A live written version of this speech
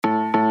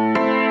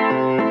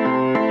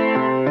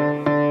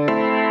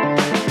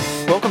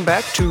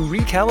welcome back to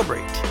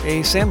Recalibrate, a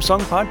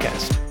Samsung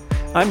podcast.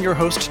 I'm your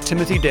host,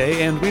 Timothy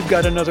Day, and we've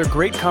got another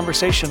great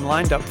conversation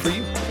lined up for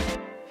you.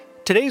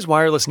 Today's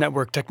wireless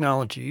network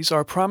technologies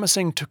are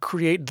promising to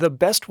create the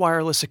best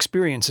wireless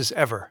experiences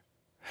ever.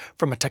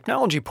 From a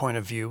technology point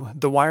of view,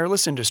 the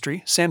wireless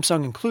industry,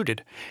 Samsung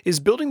included, is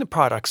building the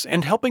products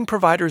and helping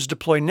providers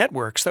deploy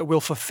networks that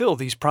will fulfill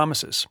these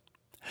promises.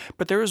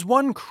 But there is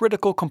one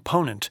critical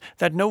component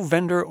that no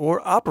vendor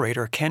or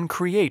operator can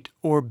create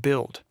or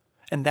build,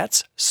 and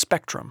that's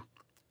spectrum.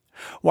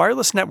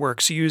 Wireless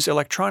networks use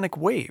electronic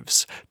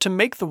waves to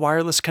make the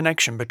wireless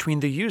connection between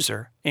the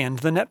user and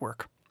the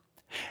network.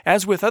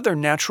 As with other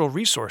natural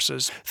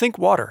resources, think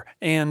water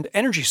and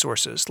energy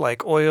sources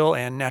like oil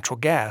and natural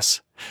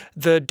gas,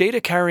 the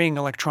data-carrying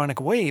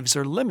electronic waves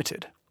are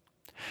limited.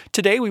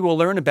 Today we will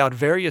learn about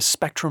various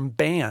spectrum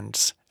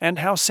bands and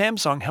how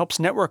Samsung helps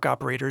network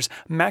operators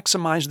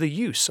maximize the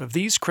use of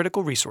these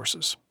critical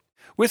resources.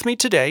 With me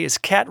today is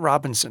Kat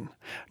Robinson,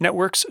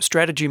 Networks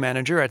Strategy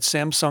Manager at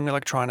Samsung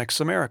Electronics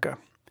America.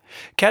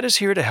 Kat is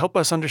here to help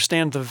us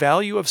understand the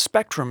value of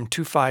spectrum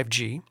to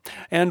 5G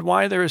and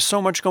why there is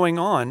so much going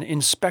on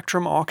in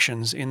spectrum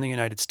auctions in the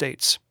United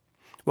States.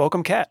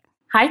 Welcome, Kat.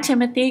 Hi,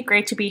 Timothy.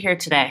 Great to be here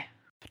today.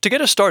 To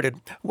get us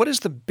started, what is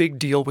the big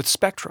deal with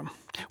spectrum?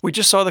 We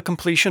just saw the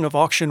completion of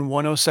Auction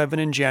 107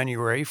 in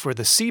January for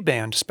the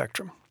C-band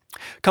spectrum.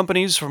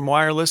 Companies from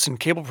wireless and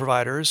cable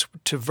providers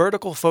to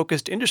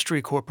vertical-focused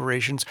industry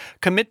corporations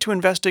commit to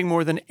investing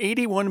more than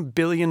 $81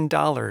 billion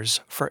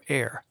for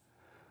air.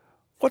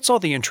 What's all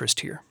the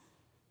interest here?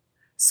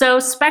 So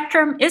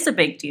spectrum is a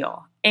big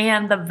deal,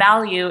 and the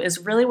value is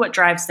really what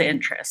drives the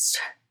interest.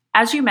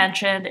 As you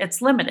mentioned,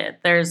 it's limited.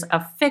 There's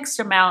a fixed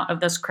amount of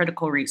this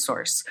critical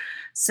resource.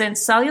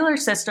 Since cellular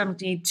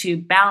systems need to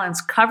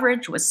balance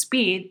coverage with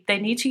speed, they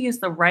need to use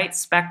the right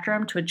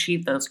spectrum to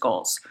achieve those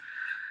goals.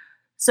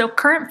 So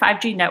current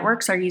 5G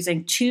networks are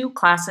using two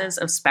classes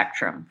of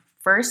spectrum.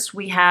 First,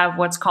 we have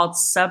what's called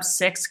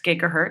sub-6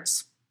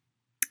 gigahertz.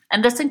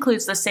 And this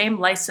includes the same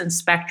licensed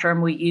spectrum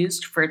we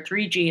used for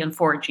 3G and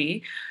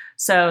 4G.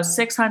 So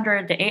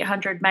 600 to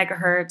 800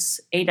 megahertz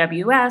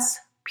AWS,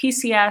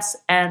 PCS,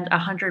 and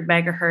 100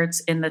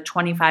 megahertz in the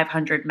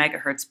 2500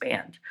 megahertz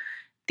band.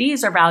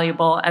 These are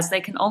valuable as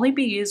they can only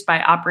be used by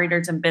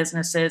operators and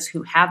businesses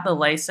who have the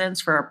license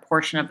for a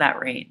portion of that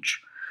range.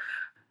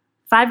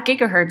 5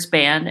 gigahertz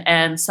band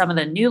and some of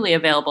the newly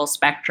available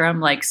spectrum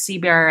like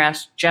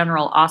CBRS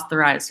General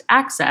Authorized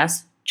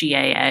Access,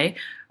 GAA,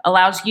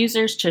 allows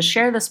users to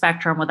share the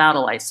spectrum without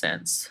a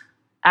license.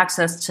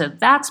 Access to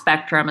that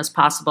spectrum is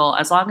possible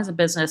as long as a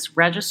business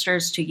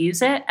registers to use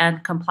it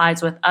and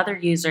complies with other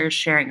users'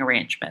 sharing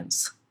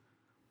arrangements.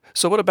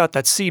 So what about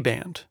that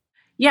C-band?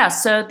 Yeah,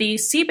 so the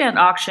C-band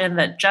auction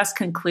that just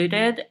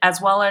concluded,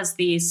 as well as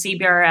the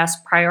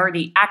CBRS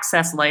Priority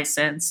Access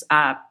License,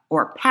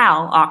 or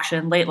PAL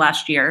auction late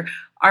last year,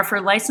 are for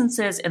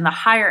licenses in the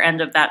higher end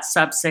of that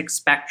sub-6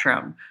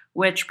 spectrum,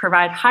 which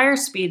provide higher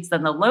speeds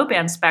than the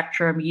low-band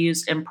spectrum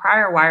used in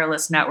prior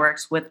wireless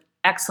networks with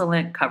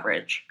excellent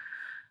coverage.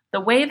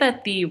 The way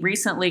that the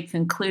recently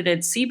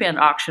concluded C-band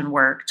auction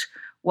worked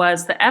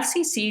was the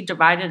FCC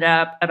divided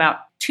up about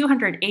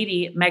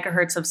 280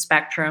 megahertz of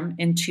spectrum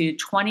into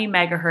 20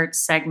 megahertz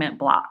segment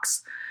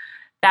blocks.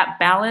 That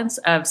balance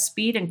of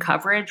speed and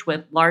coverage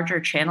with larger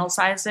channel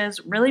sizes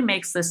really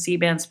makes the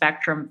C-band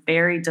spectrum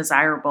very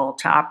desirable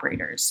to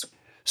operators.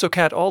 So,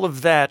 Kat, all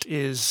of that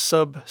is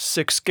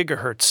sub-6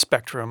 gigahertz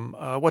spectrum.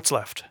 What's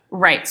left?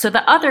 Right. So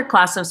the other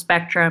class of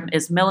spectrum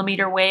is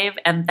millimeter wave,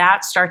 and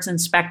that starts in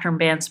spectrum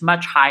bands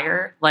much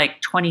higher,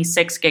 like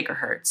 26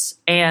 gigahertz.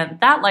 And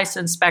that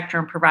licensed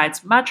spectrum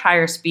provides much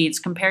higher speeds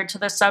compared to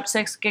the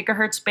sub-6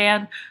 gigahertz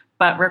band,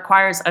 but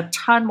requires a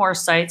ton more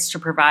sites to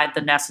provide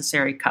the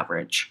necessary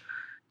coverage.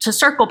 To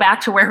circle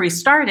back to where we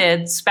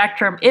started,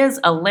 spectrum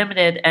is a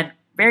limited and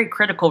very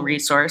critical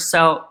resource,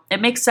 so it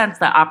makes sense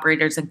that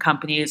operators and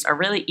companies are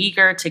really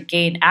eager to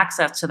gain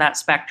access to that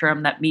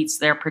spectrum that meets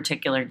their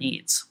particular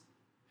needs.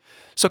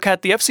 So,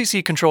 Kat, the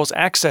FCC controls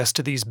access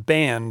to these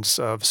bands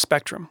of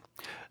spectrum.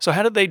 So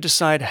how do they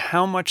decide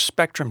how much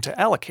spectrum to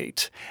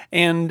allocate,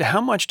 and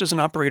how much does an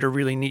operator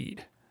really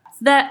need?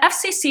 The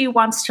FCC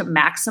wants to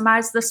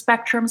maximize the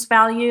spectrum's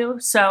value.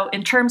 So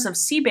in terms of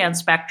C-band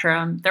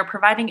spectrum, they're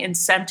providing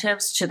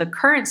incentives to the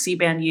current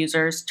C-band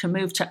users to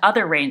move to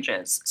other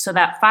ranges so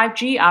that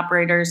 5G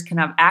operators can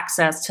have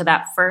access to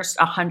that first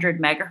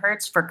 100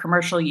 megahertz for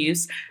commercial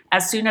use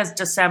as soon as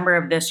December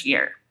of this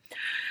year.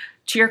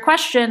 To your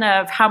question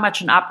of how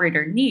much an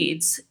operator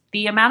needs,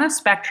 the amount of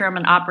spectrum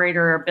an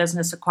operator or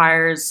business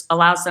acquires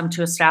allows them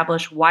to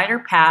establish wider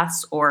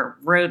paths or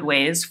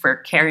roadways for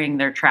carrying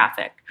their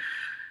traffic.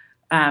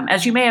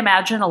 As you may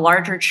imagine, a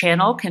larger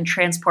channel can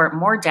transport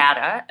more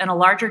data, and a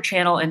larger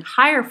channel in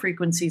higher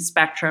frequency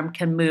spectrum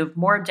can move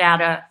more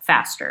data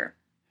faster.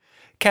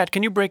 Kat,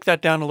 can you break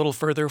that down a little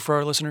further for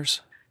our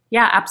listeners?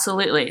 Yeah,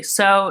 absolutely.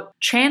 So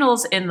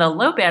channels in the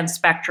low band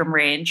spectrum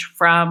range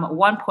from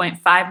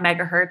 1.5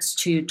 megahertz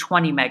to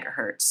 20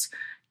 megahertz.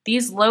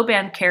 These low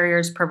band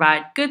carriers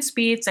provide good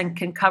speeds and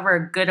can cover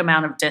a good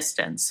amount of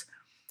distance.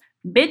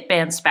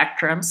 Mid-band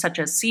spectrum, such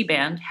as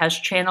C-band, has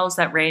channels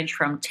that range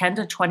from 10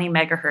 to 20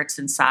 megahertz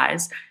in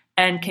size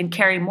and can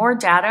carry more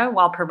data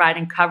while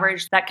providing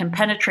coverage that can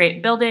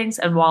penetrate buildings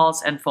and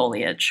walls and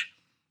foliage.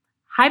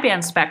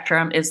 High-band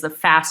spectrum is the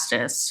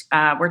fastest.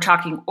 We're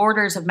talking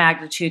orders of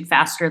magnitude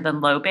faster than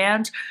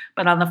low-band,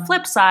 but on the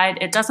flip side,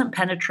 it doesn't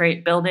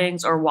penetrate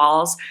buildings or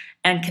walls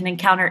and can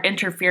encounter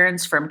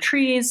interference from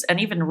trees and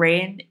even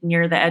rain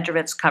near the edge of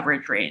its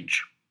coverage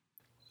range.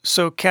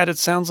 So, Kat, it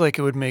sounds like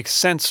it would make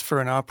sense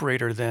for an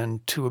operator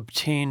then to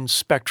obtain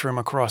spectrum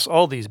across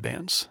all these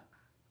bands.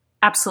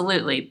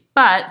 Absolutely.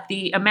 But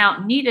the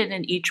amount needed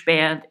in each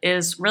band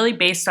is really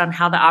based on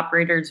how the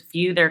operators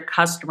view their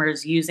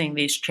customers using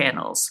these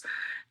channels.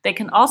 They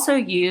can also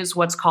use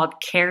what's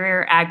called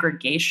carrier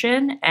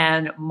aggregation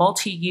and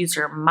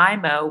multi-user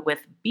MIMO with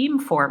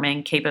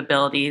beamforming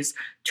capabilities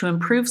to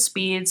improve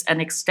speeds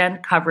and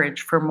extend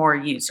coverage for more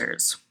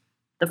users.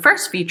 The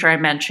first feature I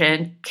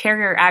mentioned,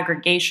 carrier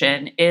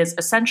aggregation, is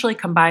essentially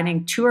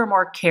combining two or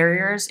more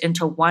carriers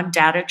into one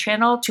data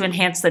channel to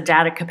enhance the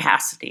data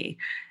capacity.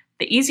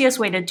 The easiest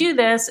way to do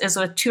this is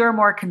with two or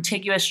more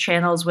contiguous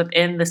channels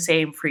within the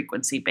same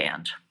frequency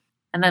band.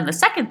 And then the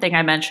second thing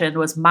I mentioned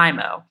was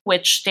MIMO,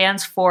 which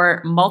stands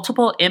for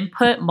multiple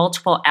input,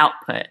 multiple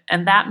output.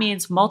 And that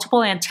means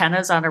multiple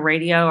antennas on a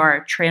radio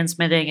are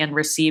transmitting and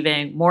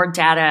receiving more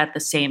data at the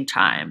same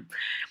time.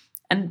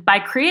 And by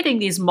creating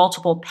these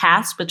multiple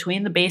paths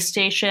between the base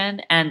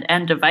station and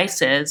end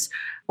devices,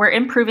 we're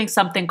improving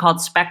something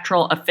called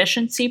spectral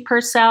efficiency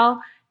per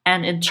cell,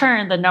 and in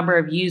turn, the number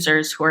of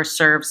users who are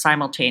served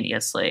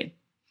simultaneously.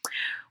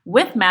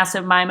 With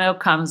massive MIMO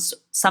comes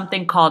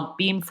something called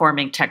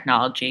beamforming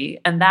technology,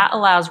 and that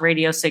allows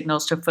radio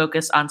signals to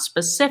focus on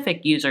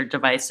specific user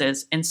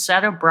devices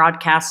instead of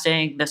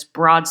broadcasting this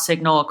broad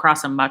signal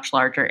across a much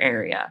larger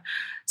area.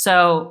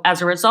 So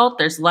as a result,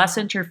 there's less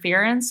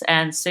interference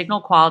and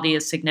signal quality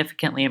is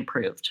significantly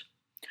improved.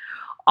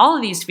 All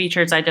of these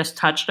features I just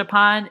touched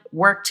upon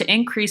work to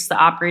increase the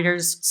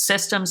operator's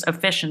system's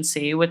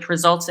efficiency, which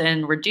results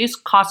in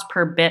reduced cost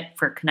per bit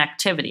for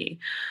connectivity.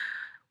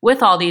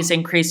 With all these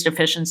increased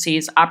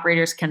efficiencies,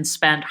 operators can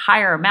spend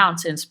higher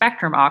amounts in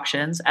spectrum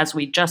auctions, as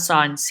we just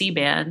saw in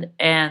C-band,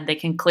 and they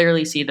can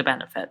clearly see the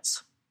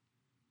benefits.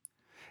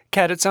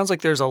 Kat, it sounds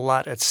like there's a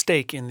lot at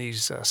stake in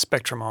these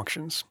spectrum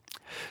auctions.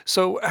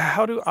 So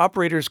how do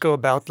operators go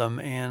about them,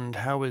 and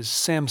how is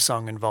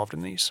Samsung involved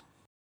in these?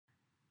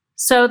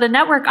 So the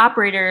network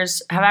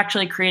operators have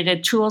actually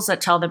created tools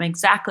that tell them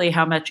exactly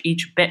how much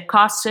each bit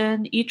costs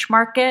in each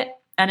market.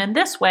 And in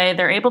this way,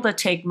 they're able to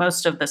take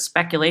most of the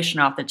speculation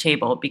off the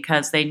table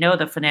because they know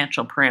the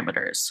financial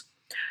parameters.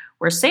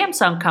 Where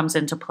Samsung comes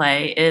into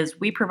play is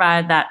we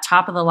provide that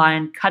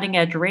top-of-the-line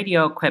cutting-edge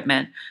radio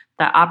equipment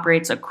that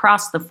operates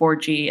across the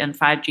 4G and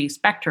 5G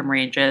spectrum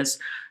ranges,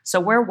 so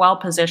we're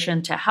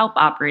well-positioned to help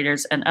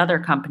operators and other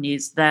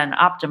companies then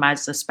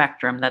optimize the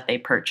spectrum that they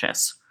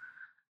purchase.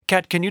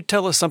 Kat, can you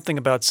tell us something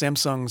about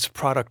Samsung's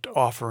product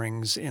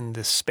offerings in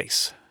this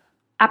space?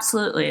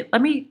 Absolutely.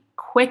 Let me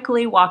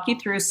quickly walk you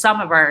through some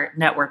of our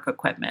network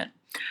equipment.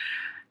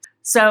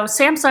 So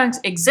Samsung's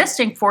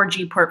existing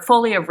 4G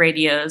portfolio of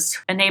radios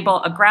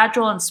enable a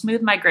gradual and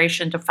smooth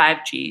migration to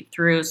 5G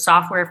through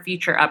software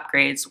feature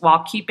upgrades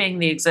while keeping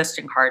the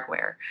existing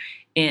hardware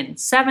in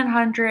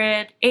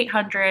 700,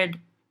 800,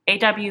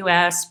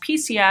 AWS,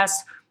 PCS,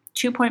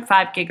 2.5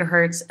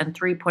 gigahertz, and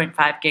 3.5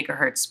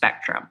 gigahertz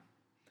spectrum.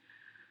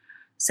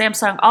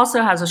 Samsung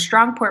also has a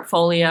strong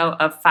portfolio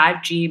of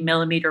 5G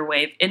millimeter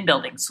wave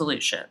in-building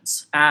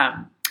solutions.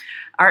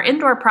 Our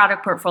indoor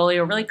product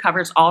portfolio really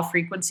covers all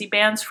frequency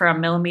bands from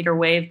millimeter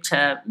wave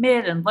to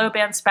mid and low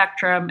band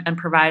spectrum and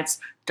provides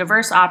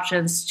diverse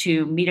options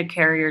to meet a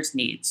carrier's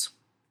needs.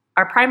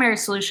 Our primary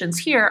solutions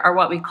here are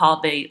what we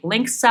call the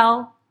Link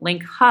Cell,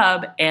 Link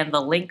Hub, and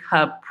the Link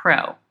Hub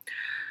Pro.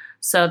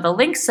 So the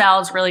Link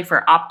Cell is really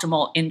for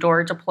optimal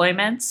indoor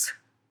deployments,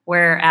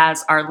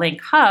 whereas our Link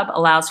Hub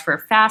allows for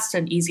fast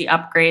and easy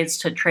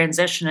upgrades to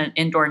transition an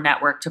indoor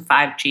network to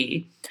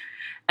 5G.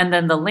 And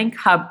then the Link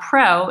Hub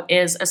Pro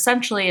is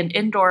essentially an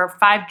indoor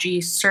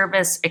 5G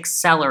service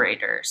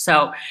accelerator.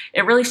 So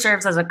it really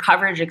serves as a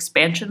coverage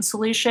expansion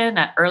solution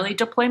at early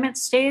deployment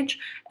stage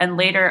and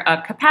later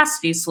a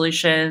capacity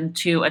solution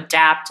to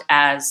adapt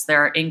as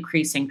there are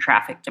increasing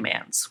traffic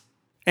demands.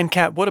 And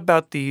Kat, what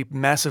about the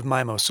massive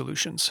MIMO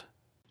solutions?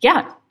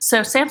 Yeah,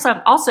 so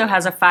Samsung also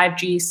has a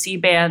 5G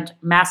C-band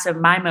massive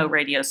MIMO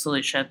radio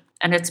solution,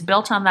 and it's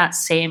built on that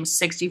same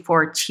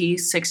 64T,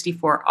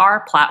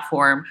 64R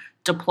platform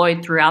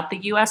deployed throughout the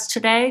US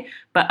today,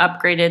 but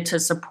upgraded to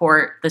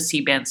support the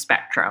C-band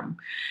spectrum.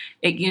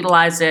 It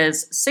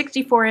utilizes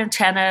 64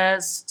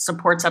 antennas,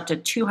 supports up to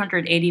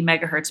 280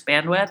 megahertz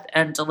bandwidth,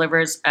 and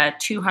delivers a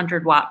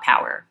 200 watt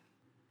power.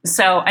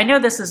 So I know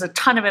this is a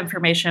ton of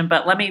information,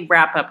 but let me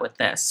wrap up with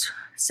this.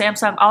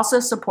 Samsung also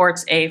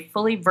supports a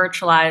fully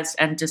virtualized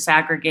and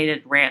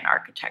disaggregated RAN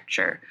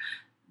architecture.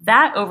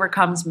 That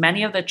overcomes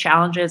many of the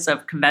challenges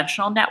of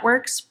conventional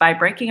networks by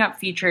breaking up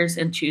features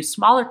into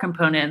smaller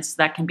components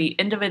that can be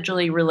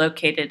individually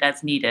relocated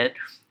as needed,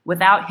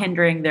 without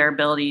hindering their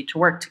ability to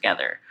work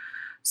together.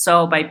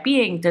 So, by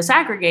being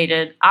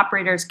disaggregated,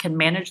 operators can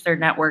manage their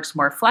networks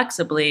more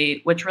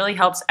flexibly, which really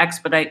helps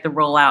expedite the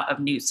rollout of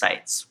new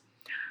sites.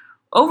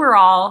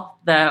 Overall,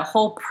 the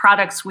whole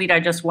product suite I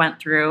just went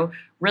through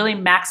really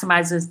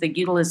maximizes the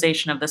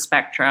utilization of the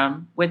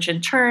spectrum, which in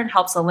turn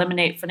helps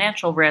eliminate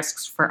financial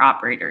risks for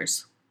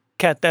operators.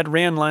 Kat, that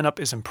RAN lineup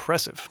is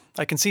impressive.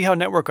 I can see how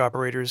network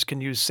operators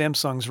can use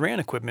Samsung's RAN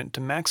equipment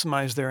to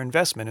maximize their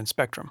investment in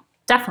spectrum.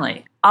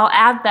 Definitely. I'll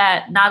add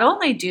that not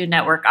only do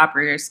network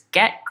operators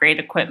get great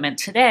equipment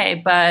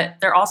today, but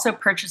they're also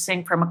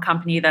purchasing from a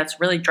company that's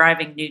really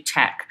driving new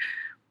tech.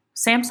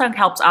 Samsung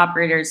helps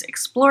operators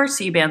explore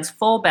C-band's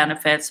full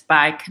benefits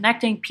by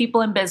connecting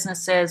people and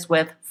businesses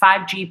with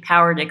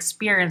 5G-powered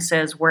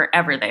experiences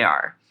wherever they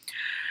are.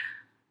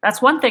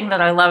 That's one thing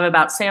that I love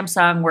about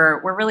Samsung.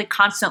 We're really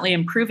constantly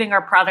improving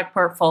our product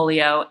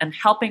portfolio and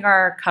helping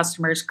our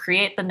customers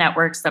create the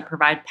networks that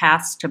provide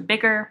paths to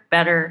bigger,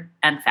 better,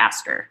 and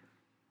faster.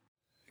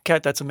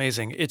 Kat, that's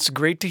amazing. It's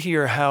great to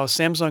hear how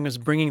Samsung is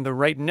bringing the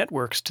right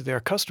networks to their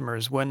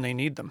customers when they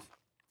need them.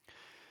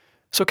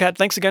 So, Kat,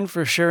 thanks again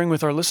for sharing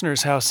with our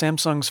listeners how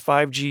Samsung's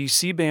 5G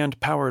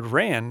C-band powered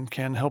RAN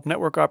can help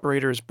network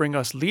operators bring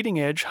us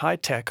leading-edge,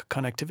 high-tech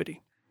connectivity.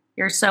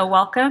 You're so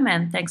welcome,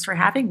 and thanks for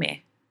having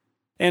me.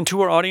 And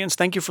to our audience,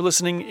 thank you for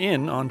listening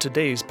in on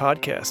today's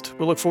podcast.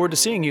 We'll look forward to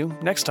seeing you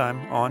next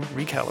time on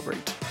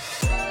Recalibrate.